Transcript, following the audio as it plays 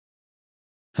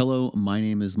Hello, my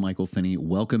name is Michael Finney.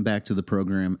 Welcome back to the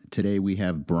program. Today we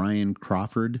have Brian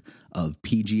Crawford of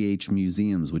PGH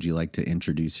Museums. Would you like to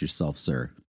introduce yourself,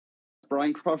 sir?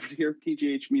 Brian Crawford here,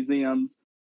 PGH Museums.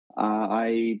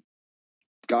 I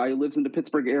guy who lives in the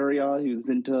Pittsburgh area, who's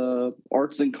into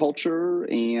arts and culture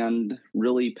and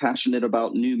really passionate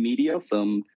about new media. So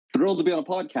I'm thrilled to be on a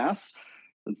podcast,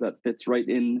 since that fits right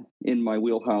in my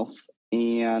wheelhouse.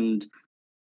 And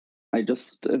I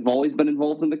just have always been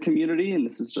involved in the community, and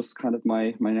this is just kind of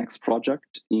my next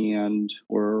project, and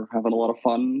we're having a lot of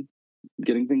fun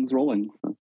getting things rolling.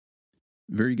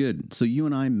 Very good. So you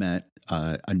and I met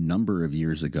a number of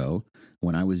years ago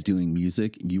when I was doing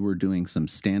music. You were doing some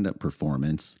stand-up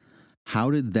performance. How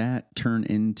did that turn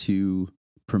into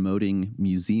promoting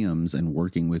museums and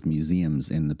working with museums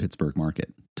in the Pittsburgh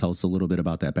market? Tell us a little bit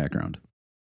about that background.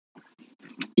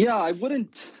 Yeah, I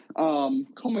wouldn't call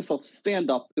myself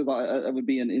stand-up because I would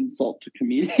be an insult to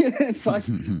comedians.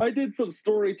 I did some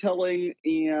storytelling,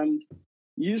 and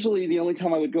usually the only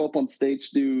time I would go up on stage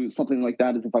to do something like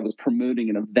that is if I was promoting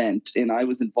an event, and I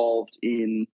was involved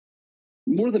in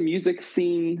more the music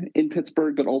scene in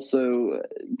Pittsburgh, but also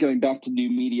going back to new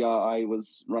media. I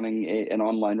was running an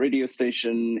online radio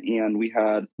station, and we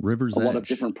had River's a lot Edge. of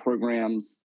different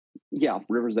programs. Yeah,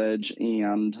 River's Edge,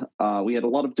 and we had a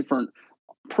lot of different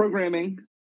programming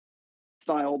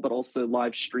style, but also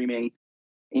live streaming.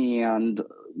 And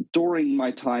during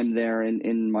my time there and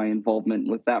in my involvement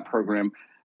with that program,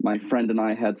 my friend and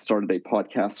I had started a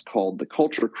podcast called The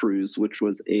Culture Cruise, which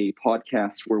was a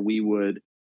podcast where we would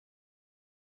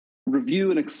review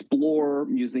and explore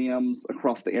museums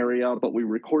across the area, but we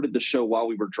recorded the show while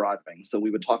we were driving. So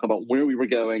we would talk about where we were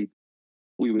going.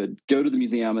 We would go to the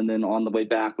museum, and then on the way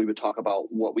back, we would talk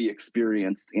about what we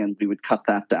experienced, and we would cut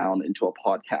that down into a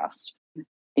podcast.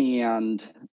 And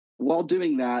while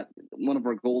doing that, one of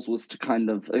our goals was to kind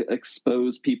of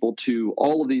expose people to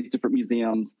all of these different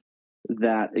museums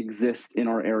that exist in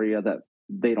our area that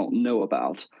they don't know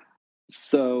about.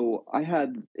 So I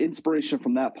had inspiration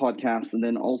from that podcast, and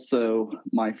then also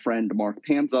my friend Mark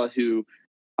Panza, who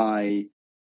I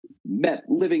met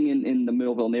living in the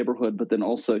Millville neighborhood, but then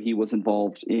also he was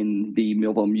involved in the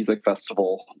Millville Music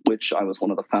Festival, which I was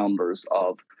one of the founders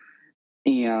of.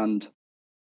 And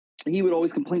he would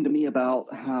always complain to me about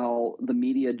how the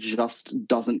media just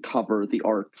doesn't cover the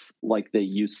arts like they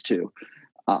used to.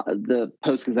 The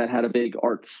Post-Gazette had a big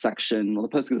arts section. Well, the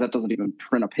Post-Gazette doesn't even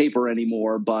print a paper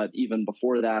anymore, but even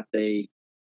before that, they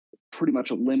pretty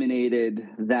much eliminated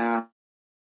that.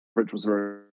 Which was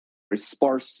very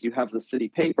sparse. You have the city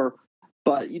paper,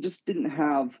 but you just didn't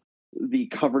have the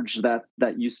coverage that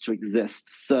used to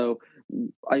exist. So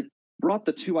I brought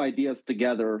the two ideas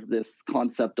together, this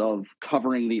concept of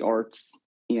covering the arts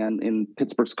and in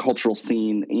Pittsburgh's cultural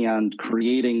scene and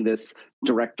creating this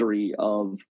directory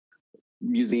of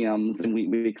museums, and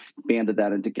we expanded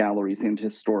that into galleries and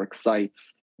historic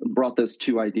sites, brought those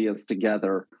two ideas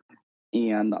together,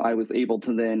 and I was able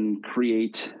to then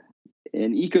create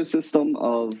an ecosystem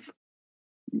of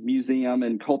museum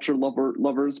and culture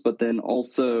lovers, but then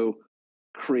also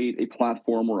create a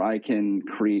platform where I can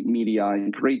create media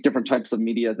and create different types of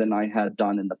media than I had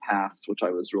done in the past, which I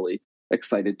was really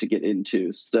excited to get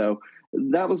into. So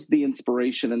that was the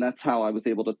inspiration, and that's how I was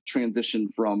able to transition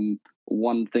from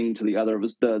one thing to the other. It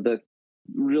was the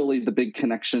really the big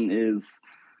connection is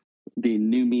the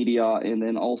new media, and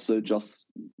then also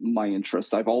just my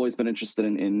interest. I've always been interested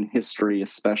in history,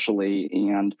 especially,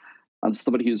 and I'm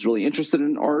somebody who's really interested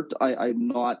in art. I'm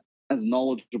not as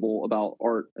knowledgeable about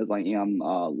art as I am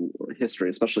history,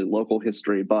 especially local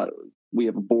history, but we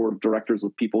have a board of directors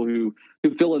with people who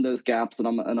fill in those gaps, and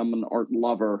I'm an art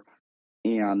lover.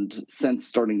 And since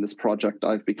starting this project,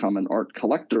 I've become an art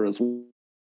collector as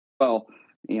well,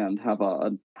 and have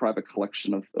a private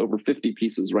collection of over 50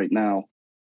 pieces right now.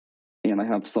 And I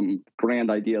have some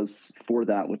grand ideas for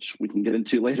that, which we can get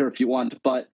into later if you want.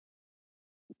 But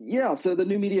yeah, so the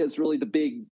new media is really the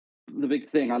big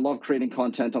thing. I love creating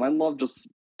content, and I love just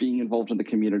being involved in the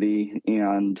community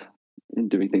and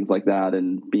doing things like that,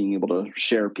 and being able to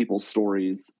share people's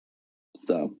stories.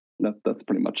 So that's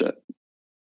pretty much it.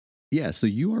 Yeah, so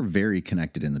you are very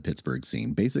connected in the Pittsburgh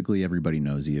scene. Basically, everybody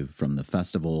knows you from the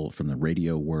festival, from the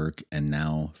radio work, and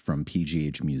now from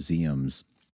PGH Museums.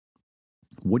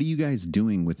 What are you guys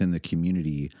doing within the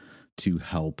community to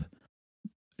help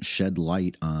shed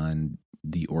light on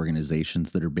the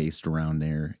organizations that are based around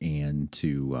there and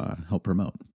to help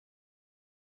promote?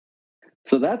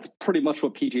 So that's pretty much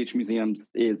what PGH Museums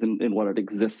is and what it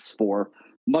exists for,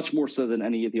 much more so than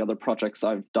any of the other projects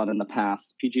I've done in the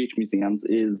past. PGH Museums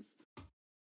is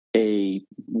a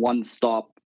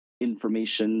one-stop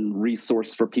information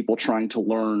resource for people trying to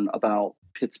learn about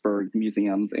Pittsburgh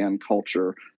museums and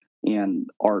culture and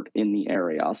art in the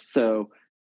area. So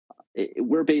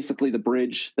we're basically the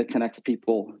bridge that connects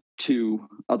people to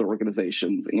other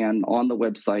organizations. And on the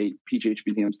website,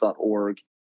 pghmuseums.org,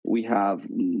 we have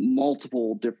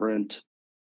multiple different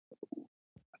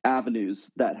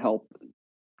avenues that help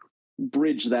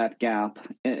bridge that gap,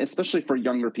 especially for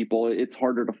younger people. It's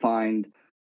harder to find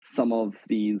some of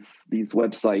these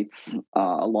websites.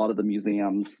 A lot of the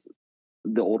museums,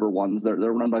 the older ones, they're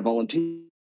run by volunteers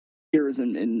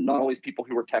and not always people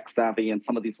who were tech savvy. And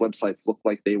some of these websites look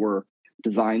like they were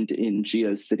designed in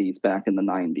GeoCities back in the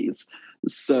 90s.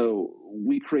 So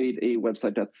we create a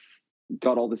website that's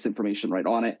got all this information right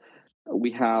on it.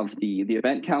 We have the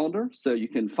event calendar, so you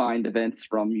can find events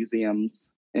from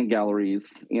museums and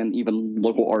galleries and even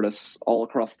local artists all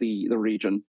across the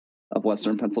region of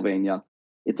Western Pennsylvania.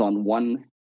 It's on one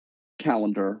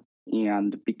calendar,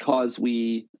 and because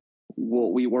we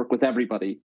work with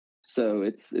everybody, so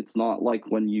it's not like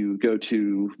when you go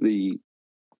to the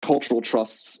Cultural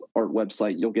Trust's art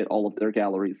website, you'll get all of their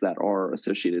galleries that are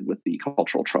associated with the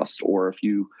Cultural Trust, or if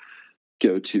you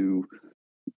go to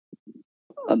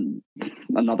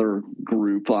another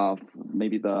group,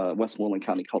 maybe the Westmoreland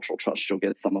County Cultural Trust, you'll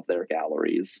get some of their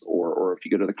galleries, or if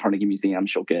you go to the Carnegie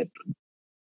Museums, you'll get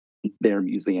their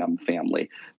museum family.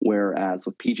 Whereas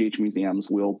with PGH Museums,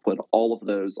 we'll put all of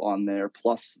those on there,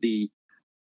 plus the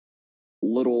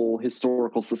little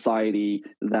historical society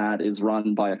that is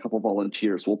run by a couple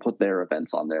volunteers. We'll put their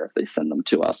events on there if they send them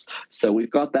to us. So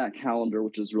we've got that calendar,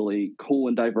 which is really cool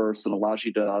and diverse and allows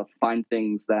you to find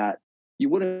things that you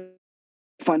wouldn't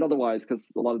find otherwise,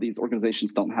 because a lot of these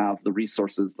organizations don't have the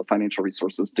resources, the financial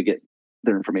resources to get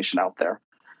their information out there.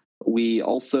 We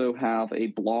also have a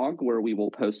blog where we will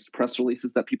post press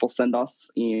releases that people send us,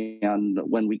 and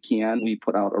when we can, we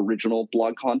put out original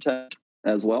blog content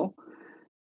as well.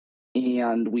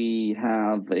 And we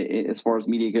have, as far as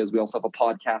media goes, we also have a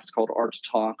podcast called Art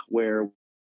Talk, where we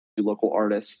do local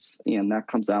artists, and that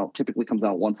typically comes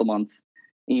out once a month.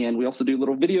 And we also do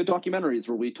little video documentaries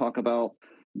where we talk about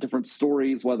different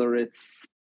stories, whether it's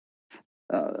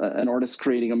an artist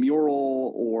creating a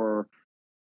mural, or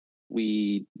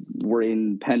we were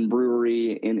in Penn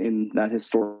Brewery, in that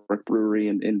historic brewery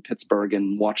in Pittsburgh,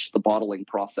 and watched the bottling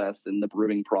process and the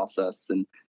brewing process, and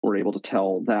we're able to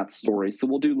tell that story. So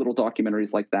we'll do little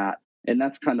documentaries like that, and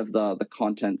that's kind of the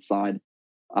content side.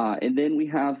 And then we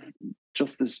have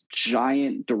just this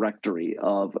giant directory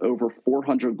of over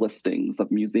 400 listings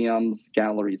of museums,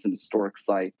 galleries, and historic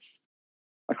sites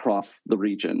across the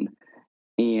region.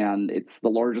 And it's the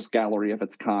largest gallery of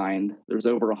its kind. There's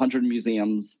over 100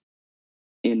 museums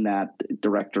in that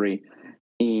directory,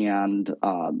 and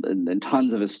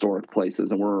tons of historic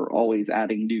places. And we're always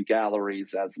adding new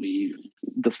galleries as we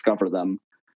discover them.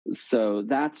 So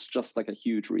that's just like a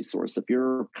huge resource. If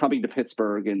you're coming to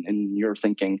Pittsburgh and you're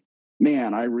thinking,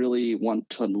 man, I really want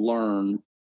to learn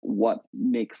what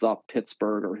makes up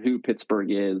Pittsburgh or who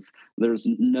Pittsburgh is, there's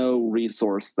no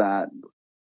resource that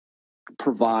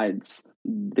provides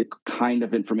the kind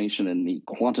of information and the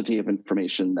quantity of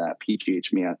information that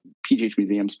PGH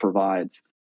Museums provides.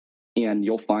 And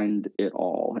you'll find it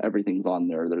all. Everything's on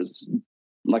there. There's,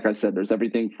 like I said, there's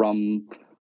everything from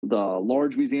the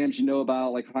large museums you know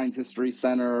about, like Heinz History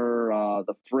Center,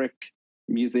 the Frick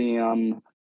Museum,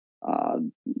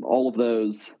 all of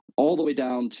those, all the way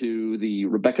down to the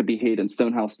Rebecca B. Hayden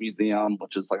Stonehouse Museum,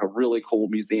 which is like a really cool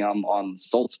museum on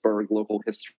Salzburg local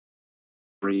history,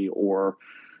 or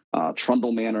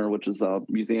Trundle Manor, which is a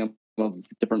museum of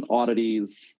different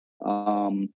oddities.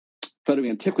 Photo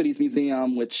Antiquities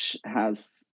Museum, which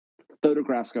has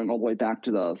photographs going all the way back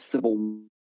to the Civil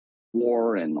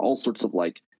War and all sorts of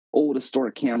like old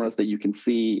historic cameras that you can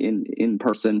see in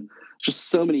person. Just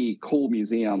so many cool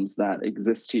museums that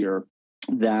exist here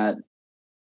that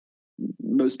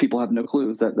most people have no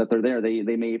clue that they're there. They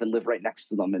may even live right next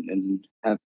to them and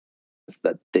have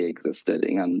that they existed.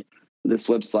 And this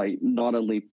website not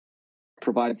only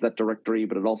provides that directory,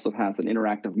 but it also has an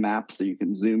interactive map, so you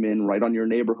can zoom in right on your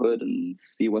neighborhood and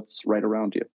see what's right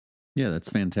around you. Yeah,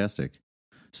 that's fantastic.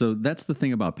 So that's the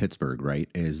thing about Pittsburgh, right?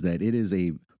 Is that it is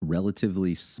a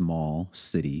relatively small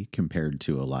city compared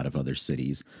to a lot of other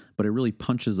cities, but it really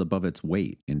punches above its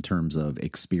weight in terms of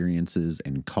experiences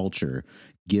and culture,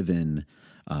 given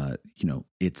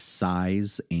its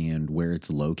size and where it's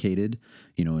located.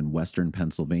 In Western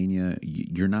Pennsylvania,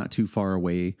 you're not too far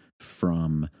away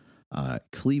from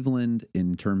Cleveland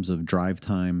in terms of drive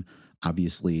time,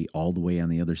 Obviously, all the way on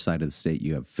the other side of the state,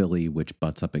 you have Philly, which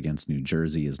butts up against New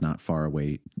Jersey, is not far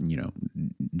away,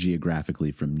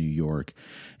 geographically from New York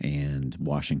and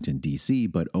Washington, D.C.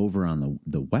 But over on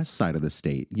the west side of the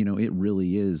state, it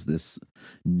really is this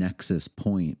nexus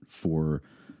point for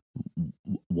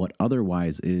what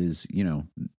otherwise is,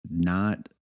 not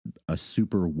a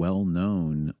super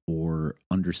well-known or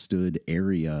understood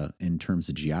area in terms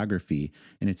of geography.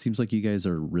 And it seems like you guys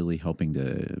are really helping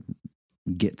to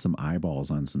get some eyeballs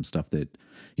on some stuff that,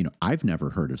 I've never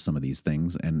heard of some of these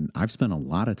things. And I've spent a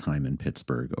lot of time in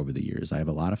Pittsburgh over the years. I have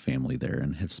a lot of family there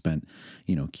and have spent,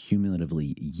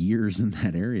 cumulatively years in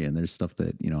that area. And there's stuff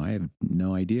that, I have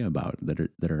no idea about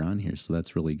that are on here. So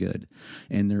that's really good.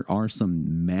 And there are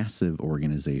some massive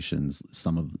organizations,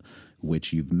 some of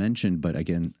which you've mentioned, but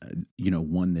again,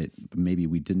 one that maybe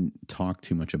we didn't talk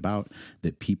too much about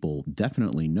that people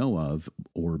definitely know of,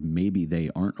 or maybe they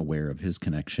aren't aware of his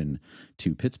connection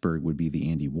to Pittsburgh, would be the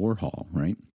Andy Warhol,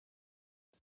 right?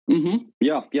 Mm-hmm.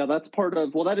 Yeah. That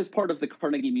is part of the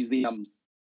Carnegie Museums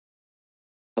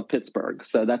of Pittsburgh.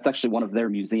 So that's actually one of their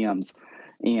museums.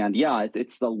 And yeah,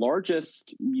 it's the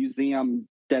largest museum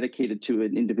dedicated to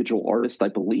an individual artist, I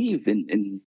believe,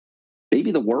 in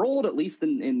maybe the world, at least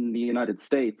in the United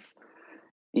States.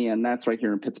 And that's right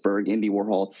here in Pittsburgh, Andy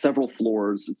Warhol. It's several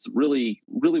floors. It's really,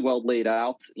 really well laid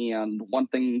out. And one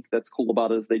thing that's cool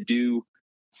about it is they do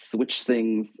switch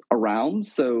things around.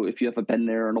 So if you haven't been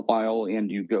there in a while and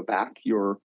you go back,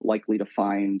 you're likely to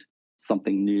find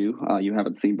something new you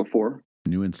haven't seen before.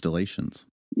 New installations.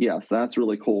 Yes, that's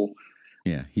really cool.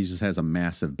 Yeah, he just has a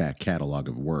massive back catalog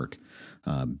of work,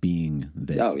 being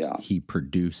that he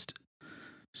produced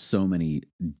so many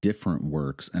different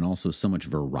works and also so much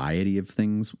variety of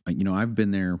things. I've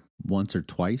been there once or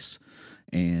twice,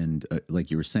 and like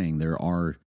you were saying, there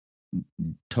are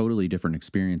totally different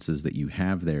experiences that you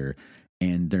have there,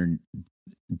 and they're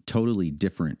totally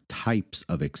different types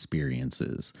of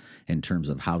experiences in terms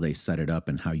of how they set it up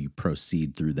and how you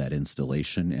proceed through that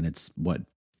installation. And it's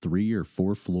 3 or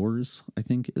 4 floors, I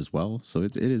think, as well. So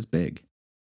it is big.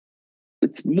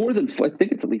 It's more than, I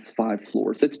think it's at least 5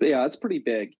 floors. It's pretty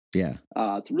big. Yeah.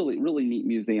 It's a really, really neat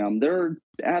museum. They're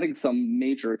adding some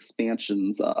major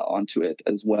expansions onto it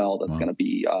as well. That's going to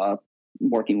be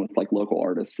working with like local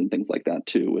artists and things like that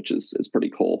too, which is pretty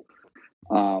cool.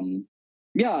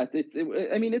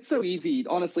 It's so easy.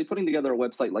 Honestly, putting together a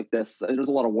website like this, there's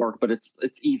a lot of work, but it's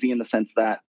easy in the sense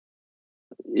that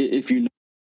if you know,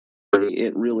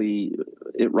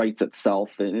 it writes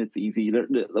itself and it's easy.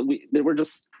 We're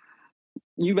just,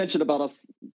 you mentioned about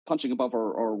us punching above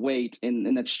our weight,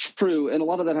 and that's true. And a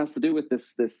lot of that has to do with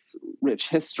this rich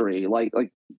history. Like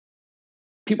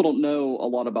people don't know a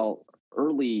lot about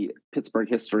early Pittsburgh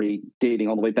history dating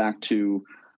all the way back to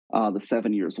the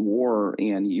 7 Years' War.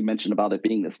 And you mentioned about it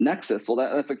being this nexus. Well,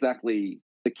 that's exactly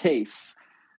the case.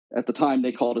 At the time,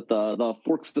 they called it the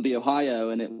Forks of the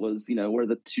Ohio, and it was, where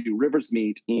the two rivers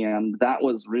meet. And that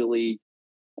was really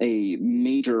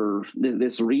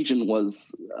this region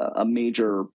was a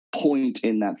major point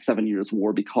in that 7 Years'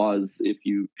 War, because if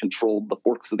you controlled the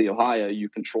Forks of the Ohio, you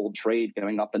controlled trade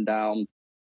going up and down,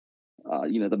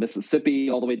 the Mississippi,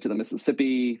 all the way to the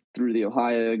Mississippi, through the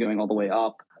Ohio, going all the way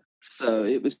up. So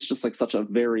it was just like such a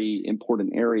very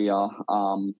important area.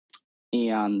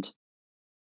 And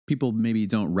people maybe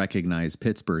don't recognize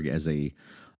Pittsburgh as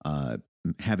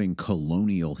having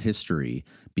colonial history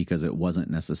because it wasn't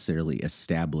necessarily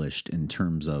established in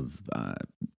terms of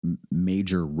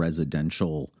major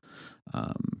residential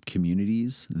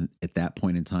communities at that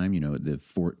point in time, the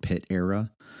Fort Pitt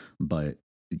era, but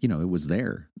it was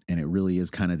there, and it really is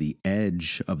kind of the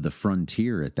edge of the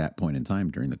frontier at that point in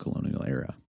time during the colonial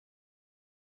era.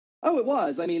 Oh, it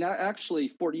was. I mean,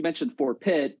 actually, you mentioned Fort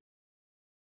Pitt.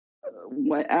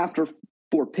 After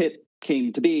Fort Pitt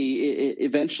came to be, it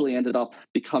eventually ended up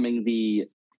becoming the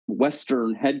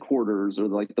Western headquarters, or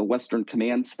like the Western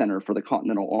Command Center for the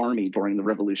Continental Army during the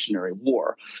Revolutionary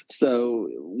War. So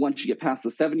once you get past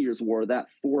the 7 Years' War, that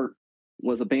fort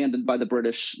was abandoned by the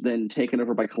British, then taken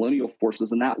over by colonial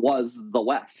forces, and that was the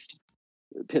West.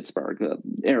 Pittsburgh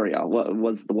area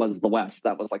was the West.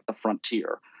 That was like the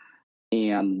frontier,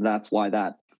 and that's why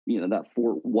that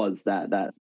fort was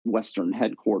that Western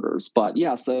headquarters. But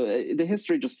yeah, so the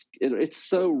history it's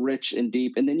so rich and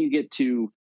deep. And then you get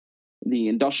to the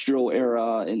industrial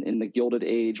era in the Gilded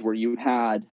Age, where you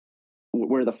had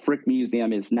where the Frick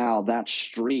Museum is now. That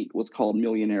street was called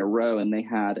Millionaire Row, and they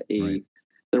had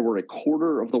there were a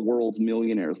quarter of the world's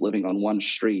millionaires living on one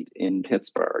street in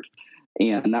Pittsburgh.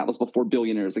 And that was before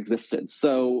billionaires existed.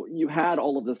 So you had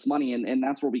all of this money, and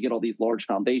that's where we get all these large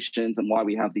foundations, and why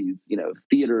we have these,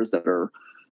 theaters that are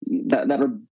that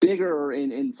are bigger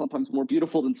and sometimes more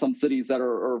beautiful than some cities that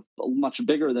are much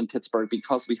bigger than Pittsburgh,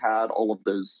 because we had all of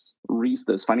those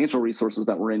financial resources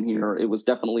that were in here. It was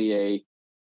definitely a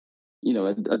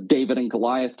David and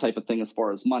Goliath type of thing as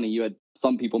far as money. You had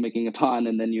some people making a ton,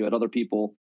 and then you had other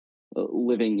people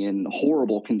living in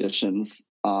horrible conditions.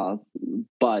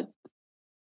 But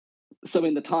so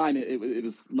in the time, it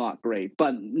was not great.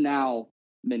 But now,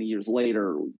 many years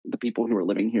later, the people who are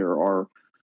living here are,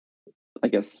 I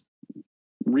guess,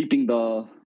 reaping the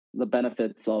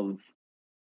benefits of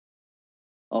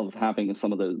having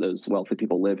some of those wealthy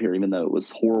people live here, even though it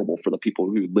was horrible for the people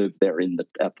who lived there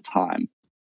at the time.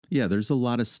 Yeah, there's a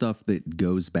lot of stuff that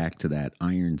goes back to that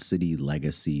Iron City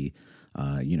legacy,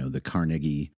 the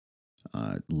Carnegie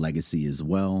legacy as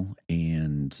well.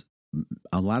 And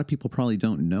a lot of people probably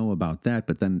don't know about that,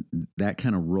 but then that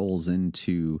kind of rolls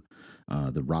into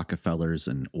the Rockefellers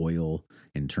and oil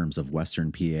in terms of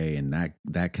Western PA, and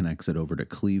that connects it over to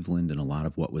Cleveland and a lot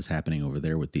of what was happening over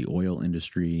there with the oil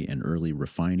industry and early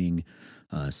refining.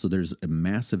 So there's a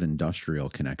massive industrial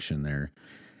connection there.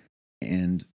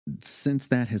 And since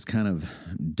that has kind of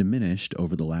diminished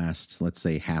over the last, let's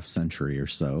say, half century or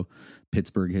so,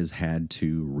 Pittsburgh has had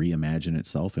to reimagine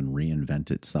itself and reinvent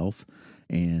itself.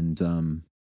 And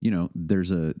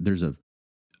there's a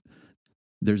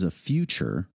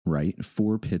future, right,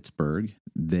 for Pittsburgh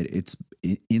that it's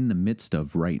in the midst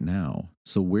of right now.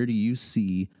 So where do you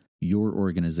see your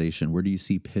organization? Where do you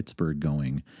see Pittsburgh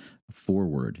going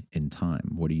forward in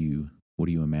time? What do you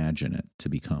imagine it to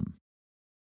become?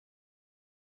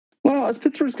 Well, as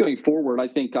Pittsburgh's going forward, I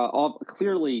think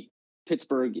clearly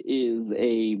Pittsburgh is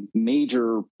a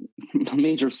major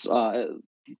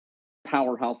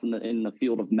powerhouse in the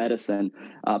field of medicine.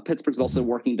 Pittsburgh's also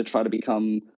working to try to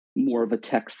become more of a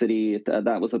tech city.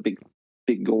 That was a big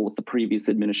goal with the previous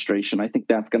administration. I think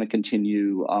that's going to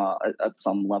continue at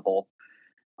some level.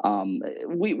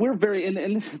 We're very,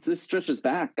 and this stretches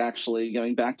back, actually,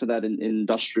 going back to that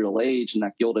industrial age and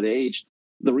that Gilded Age.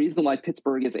 The reason why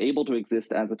Pittsburgh is able to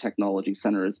exist as a technology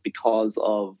center is because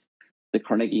of the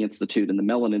Carnegie Institute and the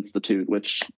Mellon Institute,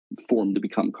 which formed to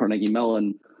become Carnegie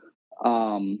Mellon.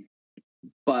 But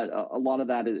a lot of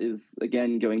that is,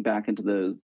 again, going back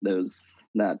into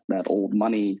that old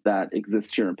money that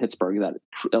exists here in Pittsburgh, that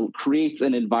creates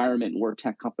an environment where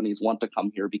tech companies want to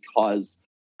come here because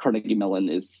Carnegie Mellon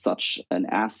is such an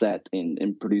asset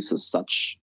and produces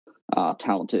such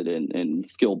talented and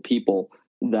skilled people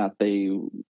that they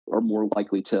are more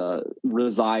likely to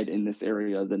reside in this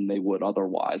area than they would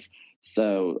otherwise.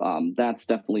 So that's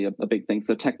definitely a big thing.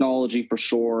 So technology for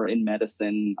sure in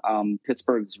medicine.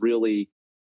 Pittsburgh's really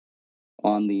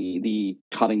on the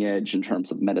cutting edge in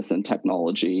terms of medicine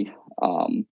technology.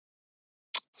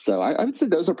 So I would say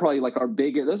those are probably like our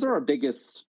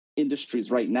biggest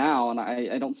industries right now. And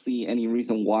I don't see any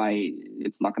reason why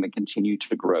it's not going to continue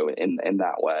to grow in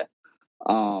that way.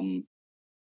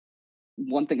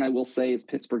 One thing I will say is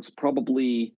Pittsburgh's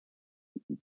probably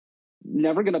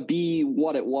never going to be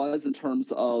what it was in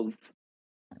terms of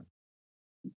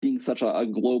being such a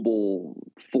global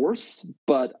force,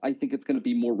 but I think it's going to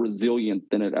be more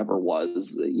resilient than it ever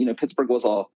was. Pittsburgh was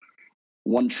a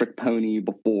one-trick pony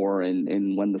before,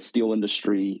 and when the steel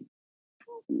industry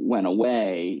went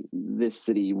away, this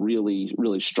city really,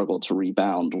 really struggled to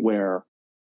rebound. Where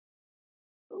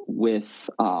with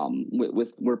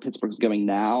where Pittsburgh's going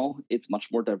now, it's much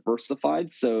more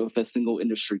diversified. So if a single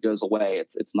industry goes away,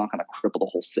 it's not going to cripple the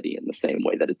whole city in the same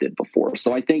way that it did before.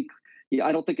 So I think,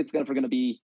 I don't think it's ever going to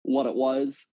be what it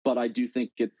was, but I do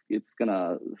think it's going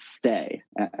to stay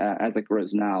as it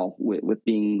grows now with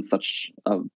being such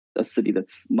a city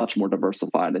that's much more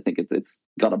diversified. I think it's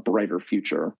got a brighter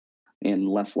future and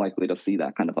less likely to see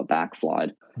that kind of a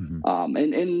backslide. Mm-hmm.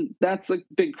 And that's a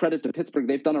big credit to Pittsburgh.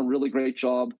 They've done a really great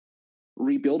job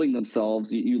rebuilding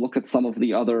themselves. You look at some of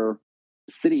the other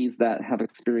cities that have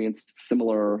experienced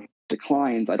similar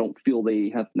declines. I don't feel they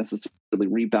have necessarily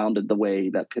rebounded the way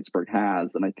that Pittsburgh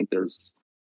has. And I think there's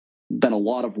been a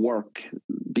lot of work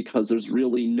because there's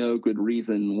really no good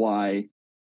reason why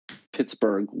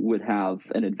Pittsburgh would have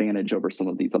an advantage over some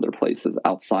of these other places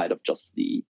outside of just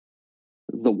the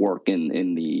work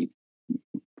and the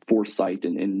foresight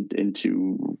and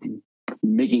into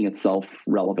making itself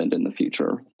relevant in the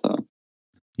future. So,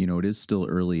 it is still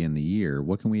early in the year.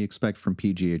 What can we expect from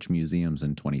PGH Museums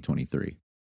in 2023?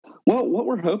 Well, what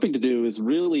we're hoping to do is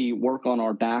really work on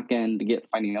our back end to get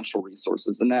financial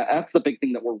resources. And that's the big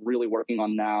thing that we're really working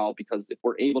on now, because if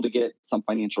we're able to get some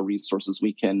financial resources,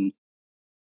 we can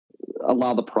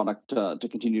allow the product to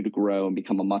continue to grow and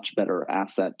become a much better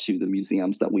asset to the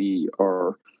museums that we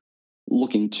are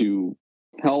looking to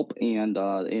help and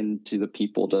to the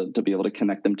people to be able to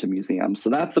connect them to museums. So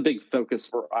that's a big focus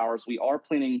for ours. We are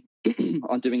planning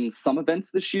on doing some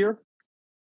events this year.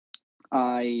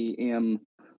 I am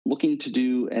looking to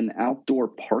do an outdoor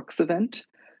parks event,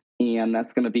 and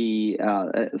that's going to be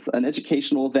an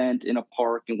educational event in a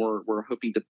park, and we're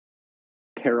hoping to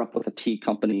pair up with a tea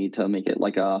company to make it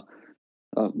like a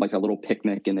little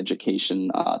picnic and education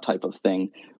type of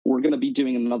thing. We're going to be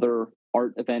doing another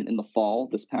art event in the fall.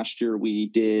 This past year, we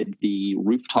did the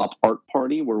rooftop art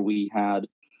party where we had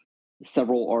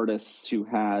several artists who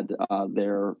had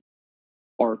their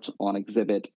art on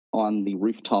exhibit on the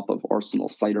rooftop of Arsenal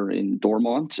Cider in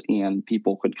Dormont, and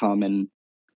people could come and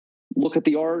look at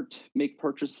the art, make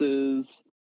purchases.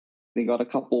 They got a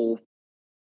couple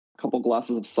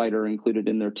glasses of cider included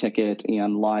in their ticket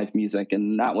and live music,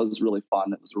 and that was really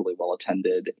fun. It was really well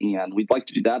attended, and we'd like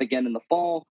to do that again in the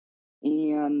fall.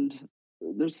 And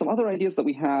there's some other ideas that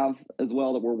we have as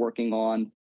well that we're working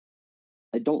on.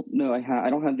 I don't know. I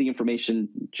don't have the information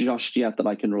just yet that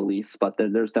I can release, but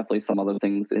there's definitely some other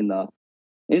things in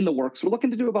the works. We're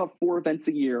looking to do about 4 events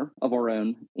a year of our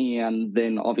own, and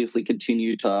then obviously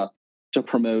continue to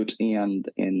promote and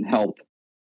help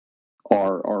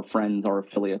our friends, our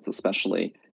affiliates,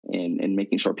 especially in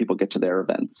making sure people get to their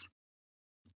events.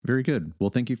 Very good.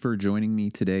 Well, thank you for joining me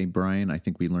today, Brian. I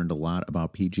think we learned a lot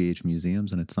about PGH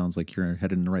museums, and it sounds like you're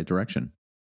headed in the right direction.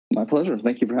 My pleasure.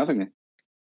 Thank you for having me.